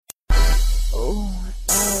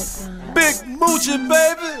Moochie,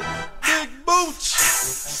 baby. Big Mooch.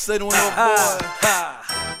 Say the one up, boy.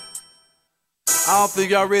 I don't think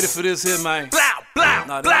y'all ready for this here, man.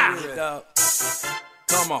 Nah, ready, dog.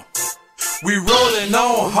 Come on. We rollin'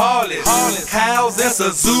 on Harleys, cows and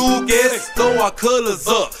Suzukis. Throw our colors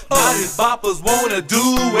up, now these boppers wanna do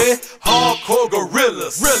it. Hardcore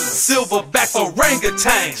gorillas, silverbacks,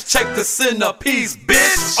 orangutans. Check the centerpiece,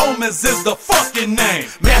 bitch. Omens is the fucking name.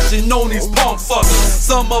 Mashing on these punk fuckers,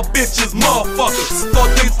 some of bitches motherfuckers. Fuck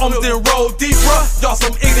these omens and roll deeper. Y'all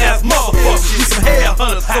some ignorant ass motherfuckers. You some hair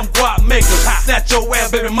hunters, some guap makers. Snatch your ass,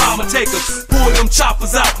 baby mama takers. Pull them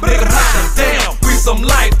choppers out, make them hot. Damn, we some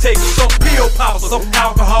life takers, some pill poppers, some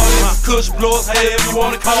alcoholics, kush blowers, however you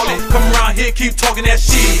wanna call it. Come around here, keep talking that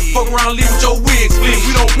shit. Fuck around, leave with your wigs clean.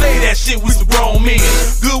 We don't play that shit, we some grown men.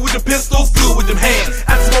 Good with the pistols, good with them hands.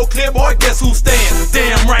 I smoke clear, boy, guess who stands?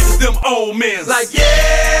 Damn right, it's them old men. Like, yeah,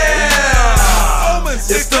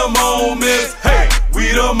 it's the moments. Hey,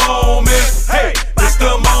 we the moments. Hey, it's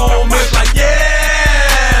the moments. Like,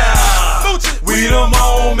 yeah, we the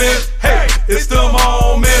moments. Hey, it's the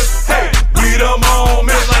moments. Hey, we the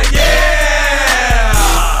moments. Like,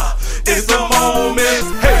 yeah, it's the moments.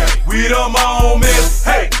 Hey, we the moments.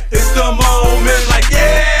 Hey, it's the moments. Like,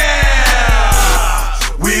 yeah,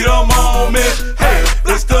 we the moments. Hey,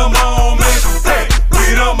 it's the moments. Hey,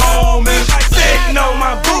 we the moments. Sitting on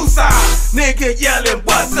my boots out, nigga yelling,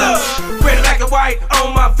 what's up? Red like a white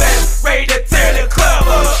on my vest, ready to tear the club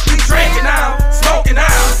up. We drinking out, smoking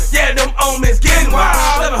out, yeah, them omens getting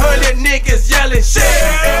wild. Never heard that niggas yelling shit,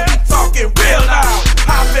 and we talking real loud.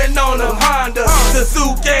 Hopping on them Honda, the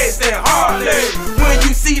Suzuki's and Harley. When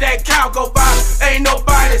you see that cow go by, ain't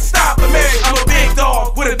nobody stopping me. I'm a big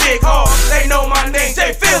dog with a big heart. They know my name,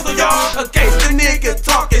 Jay Fizzle, y'all. Against the niggas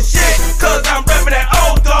talking shit, cause I'm reppin' that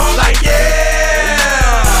old dog. Like,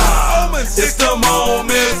 yeah, it's the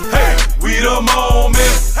moments. Hey, we the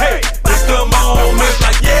moments. Hey, it's the moments.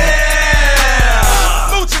 Like,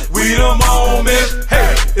 yeah, we the moments.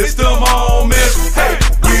 Hey, it's the moments. Hey,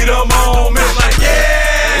 we the moments. Like,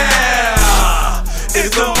 yeah, it's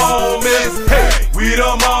the moments. Hey, we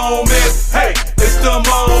the moments. Hey, it's the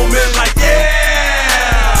moments. Like,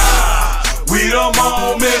 yeah, we the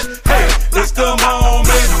moments. Hey, it's the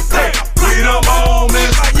moments. Hey, we the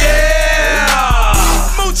moments. Like, yeah,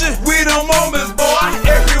 we the moments, boy.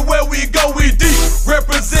 Everywhere we go, we deep.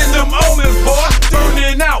 Represent them omens, boy.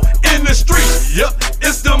 Burning out in the street. Yep,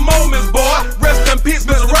 it's the moments, boy. Rest in peace,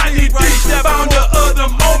 Mr. Rodney D. Founder of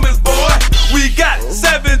them omens, boy. We got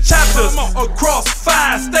 7 chapters across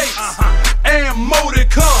 5 states. And more to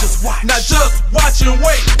come. Now just watch and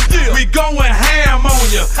wait. We going ham on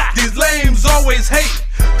ya. These lames always hate,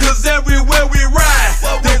 cause everywhere we ride,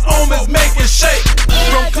 these omens make it shake.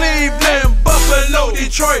 From Cleveland, Buffalo,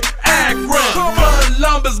 Detroit, Akron,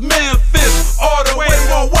 Columbus, Memphis, all the way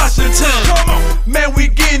from Washington. Man, we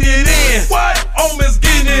getting it in. Omens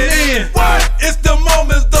getting it in. It's the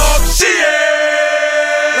moments, dog. Shit.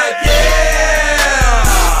 Like, yeah,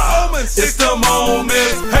 it's the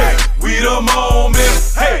moments. Hey, we the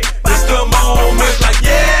moments. Hey, it's the moments. Like,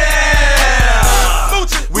 yeah,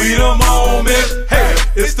 we the moments. Hey,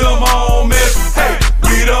 it's the moments. Hey,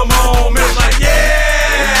 we the moments. Like,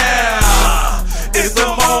 yeah, it's the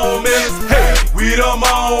moments. Hey, we the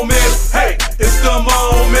moments. Hey, it's the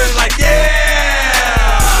moments. Like,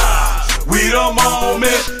 yeah, we the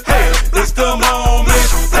moments. Hey, it's the moments.